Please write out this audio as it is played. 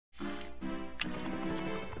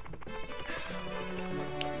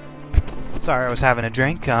Sorry, I was having a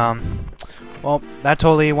drink. Well, that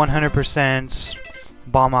totally 100%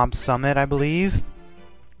 Bomb Op Summit, I believe.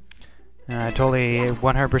 Totally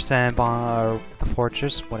 100% the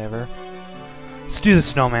Fortress, whatever. Let's do the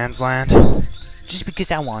Snowman's Land. Just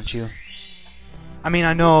because I want you. I mean,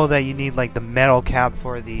 I know that you need like the metal cap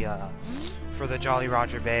for the Jolly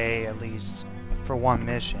Roger Bay, at least for one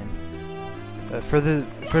mission. But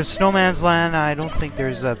for Snowman's Land, I don't think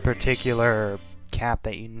there's a particular cap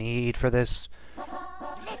that you need for this.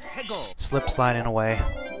 Slip sliding away.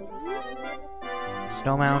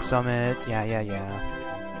 Snowmound Summit, yeah.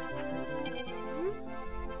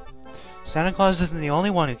 Santa Claus isn't the only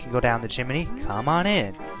one who can go down the chimney. Come on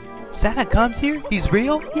in. Santa comes here? He's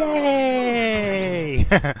real? Yay!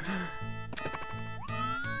 Yeah,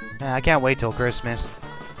 I can't wait till Christmas.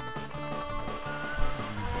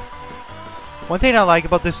 One thing I like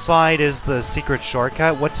about this slide is the secret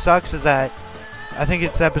shortcut. What sucks is that I think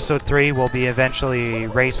it's episode 3 we'll be eventually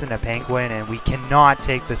racing a penguin and we cannot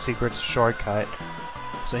take the secret shortcut.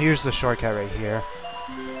 So here's the shortcut right here.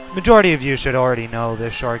 Majority of you should already know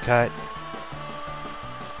this shortcut.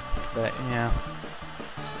 But yeah.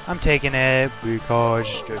 I'm taking it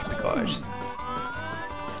just because.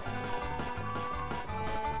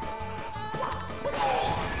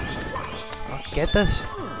 I'll get this.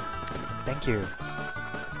 Thank you.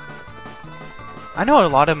 I know a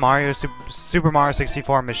lot of Super Mario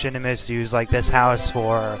 64 machinists use like this house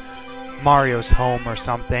for Mario's home or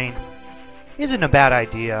something. Isn't a bad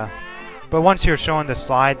idea. But once you're showing the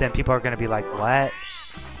slide, then people are going to be like, what?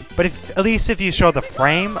 But at least if you show the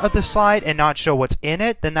frame of the slide and not show what's in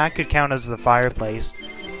it, then that could count as the fireplace.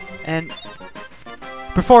 And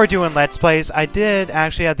before doing Let's Plays, I did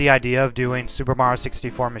actually have the idea of doing Super Mario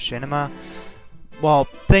 64 Machinima. Well,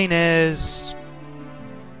 thing is,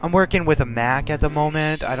 I'm working with a Mac at the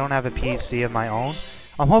moment. I don't have a PC of my own.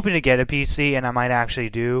 I'm hoping to get a PC and I might actually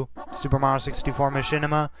do Super Mario 64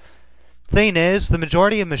 Machinima. Thing is, the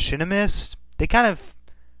majority of machinists, they kind of,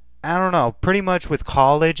 I don't know, pretty much with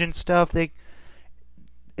college and stuff,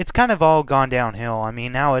 it's kind of all gone downhill. I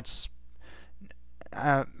mean, now it's,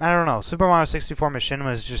 I don't know, Super Mario 64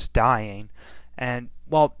 Machinima is just dying. And,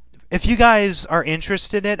 well, if you guys are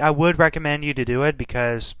interested in it, I would recommend you to do it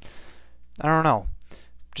because, I don't know,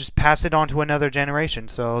 just pass it on to another generation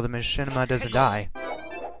so the Machinima doesn't die.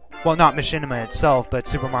 Well, not Machinima itself, but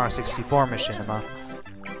Super Mario 64 Machinima.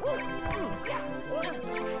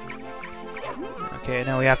 Okay,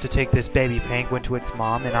 now we have to take this baby penguin to its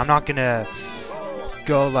mom, and I'm not gonna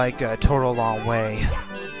go like a total long way.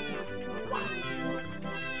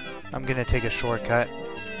 I'm gonna take a shortcut.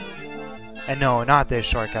 And no, not this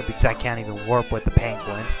shortcut, because I can't even warp with the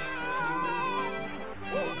penguin.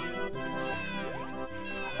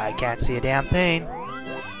 I can't see a damn thing.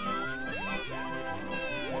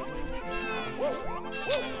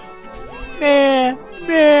 Meh,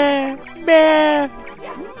 meh, meh.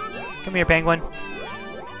 Come here, penguin.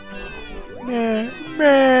 Meh,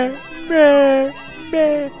 meh, meh,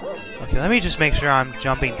 meh. Okay, let me just make sure I'm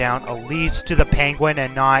jumping down at least to the penguin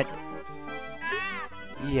and not...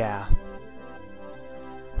 Yeah.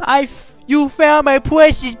 You found my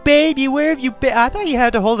precious baby. Where have you been? I thought you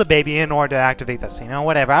had to hold the baby in order to activate that scene. Oh,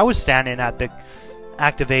 whatever. I was standing at the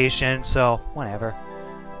activation, so whatever.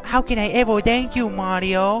 How can I ever thank you,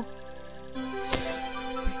 Mario?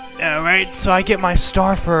 Alright, so I get my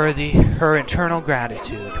star for her eternal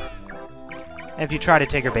gratitude. And if you try to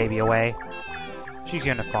take her baby away, she's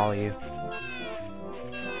gonna follow you.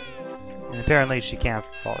 And apparently she can't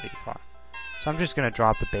follow you far. So I'm just gonna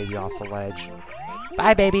drop the baby off the ledge.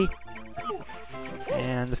 Bye, baby!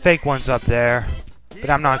 And the fake one's up there. But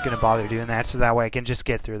I'm not gonna bother doing that, so that way I can just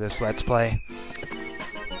get through this Let's Play.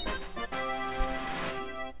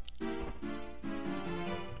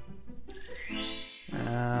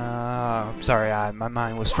 Sorry, my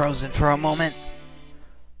mind was frozen for a moment.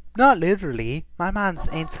 Not literally. My mind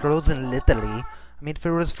ain't frozen literally. I mean, if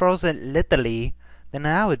it was frozen literally, then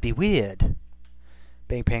that would be weird.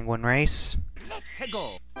 Big penguin race.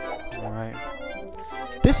 Alright.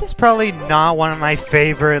 This is probably not one of my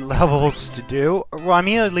favorite levels to do. Well, I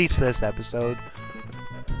mean, at least this episode.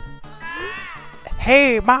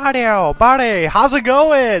 Hey, Mario! Buddy, how's it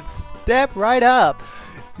going? Step right up.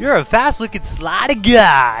 You're a fast-looking, slidey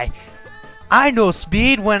guy. I know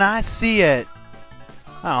speed when I see it.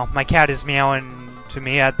 Oh, my cat is meowing to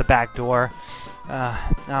me at the back door.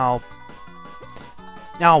 I'll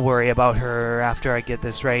worry about her after I get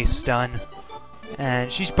this race done.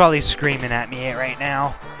 And she's probably screaming at me right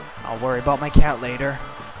now. I'll worry about my cat later.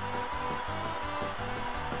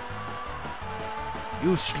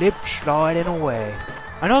 You slip sliding away.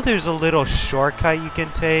 I know there's a little shortcut you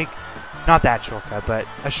can take not that shortcut, but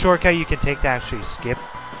a shortcut you can take to actually skip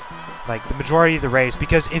like the majority of the race,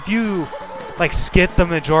 because if you like skip the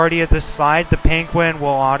majority of this slide, the penguin will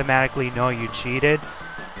automatically know you cheated.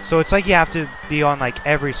 So it's like you have to be on like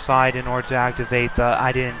every slide in order to activate the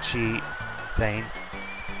I didn't cheat thing.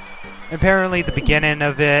 Apparently the beginning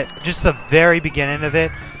of it, just the very beginning of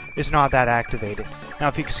it, is not that activated. Now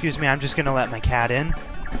if you excuse me, I'm just gonna let my cat in.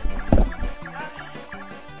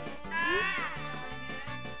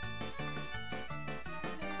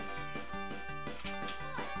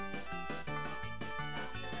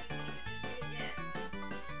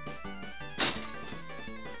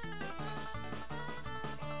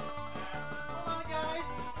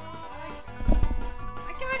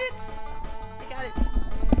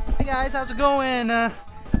 Hey guys, how's it going? I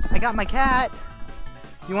got my cat.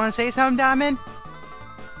 You want to say something, Diamond?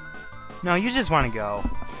 No, you just want to go.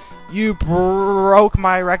 You broke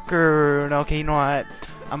my record. Okay, you know what?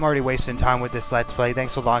 I'm already wasting time with this Let's Play.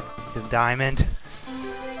 Thanks a lot to Diamond.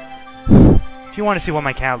 If you want to see what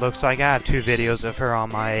my cat looks like, I have 2 videos of her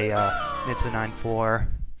on my NitsuaGamer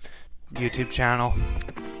YouTube channel.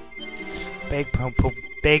 Big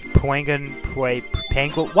penguin. Why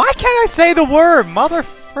can't I say the word? Mother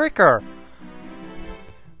fricker.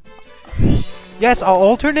 Yes, I'll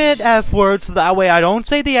alternate F words so that way I don't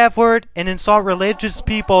say the F word and insult religious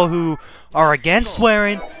people who are against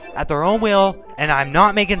swearing at their own will, and I'm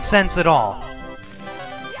not making sense at all.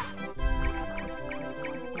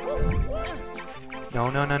 No,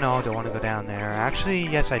 don't want to go down there. Actually,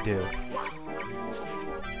 yes I do.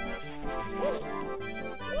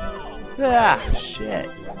 Ah, shit.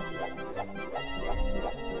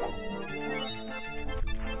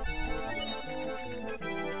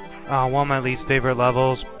 One of my least favorite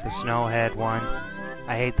levels, the Snowhead one.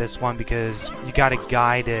 I hate this one because you gotta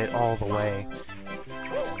guide it all the way.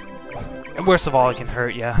 And worst of all, it can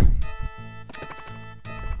hurt ya.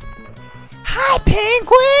 Hi,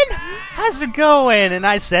 Penguin! How's it going? And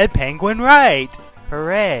I said Penguin right!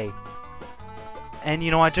 Hooray! And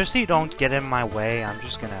you know what, just so you don't get in my way, I'm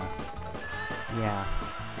just gonna... yeah.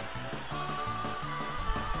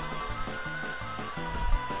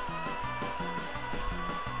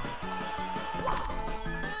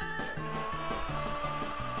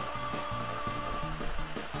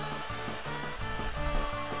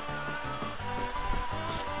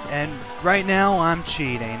 And right now I'm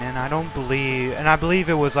cheating, and I believe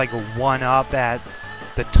it was like a 1-up at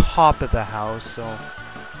the top of the house, so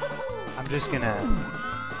I'm just gonna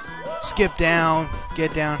skip down,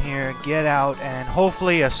 get down here, get out, and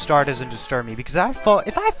hopefully a star doesn't disturb me, because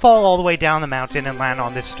if I fall all the way down the mountain and land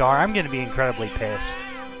on this star, I'm gonna be incredibly pissed.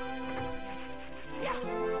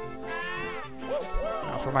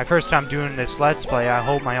 Now, for my first time doing this Let's Play, I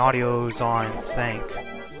hope my audio's on sync.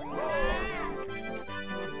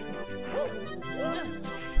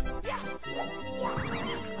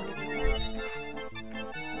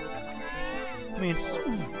 I mean,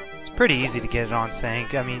 it's pretty easy to get it on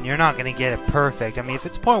sync. I mean, you're not going to get it perfect. I mean, if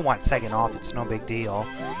it's 0.1 second off, it's no big deal.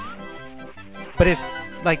 But if,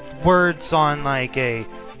 like, words on, like, a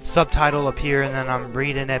subtitle appear and then I'm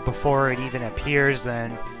reading it before it even appears,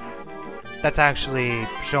 then that's actually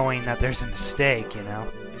showing that there's a mistake, you know?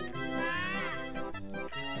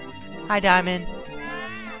 Hi, Diamond.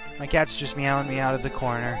 My cat's just meowing me out of the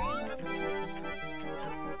corner.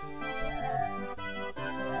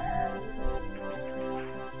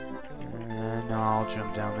 I'll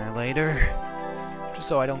jump down there later, just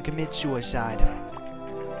so I don't commit suicide.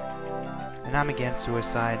 And I'm against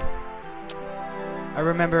suicide. I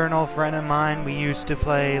remember an old friend of mine, we used to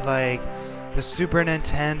play, like, the Super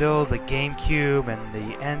Nintendo, the GameCube, and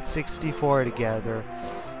the N64 together.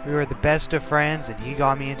 We were the best of friends, and he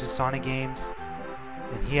got me into Sonic games,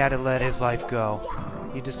 and he had to let his life go.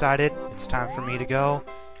 He decided it's time for me to go.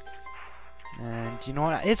 And you know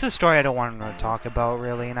what? It's a story I don't want to talk about,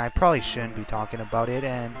 really, and I probably shouldn't be talking about it,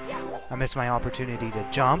 and I missed my opportunity to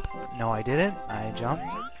jump. No, I didn't. I jumped.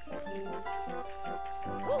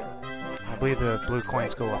 I believe the blue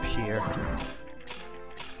coins go up here.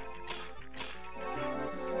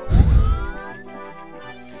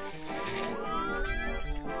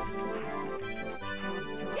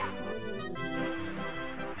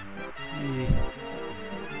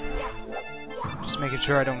 Just making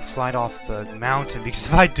sure I don't slide off the mountain, because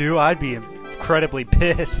if I do, I'd be incredibly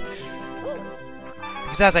pissed.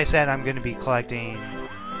 Because as I said, I'm going to be collecting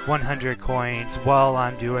 100 coins while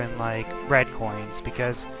I'm doing, like, red coins,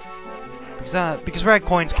 because red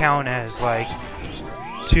coins count as, like,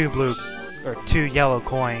 2 yellow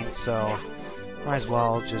coins, so might as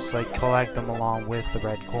well just, like, collect them along with the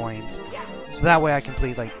red coins. So that way I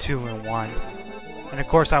complete, like, 2 in 1. And of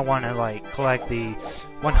course I want to, like, collect the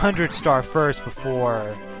 100 star first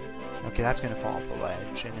before... Okay, that's going to fall off the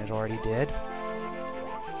ledge, and it already did.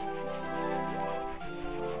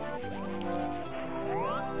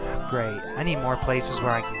 Great. I need more places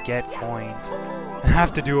where I can get coins. I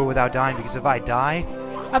have to do it without dying, because if I die,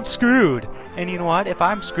 I'm screwed! And you know what? If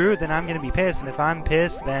I'm screwed, then I'm going to be pissed, and if I'm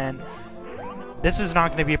pissed, then... This is not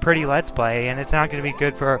going to be a pretty Let's Play, and it's not going to be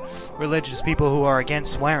good for religious people who are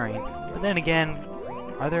against swearing. But then again,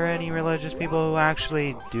 are there any religious people who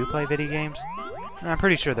actually do play video games? I'm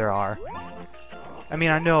pretty sure there are. I mean,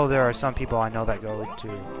 I know there are some people I know that go to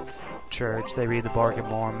church, they read the Book of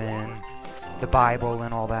Mormon, the Bible,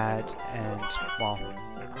 and all that, and, well...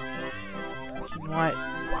 You know what?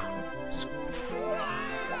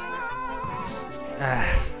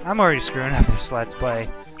 I'm already screwing up this Let's Play.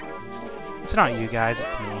 It's not you guys,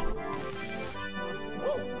 it's me.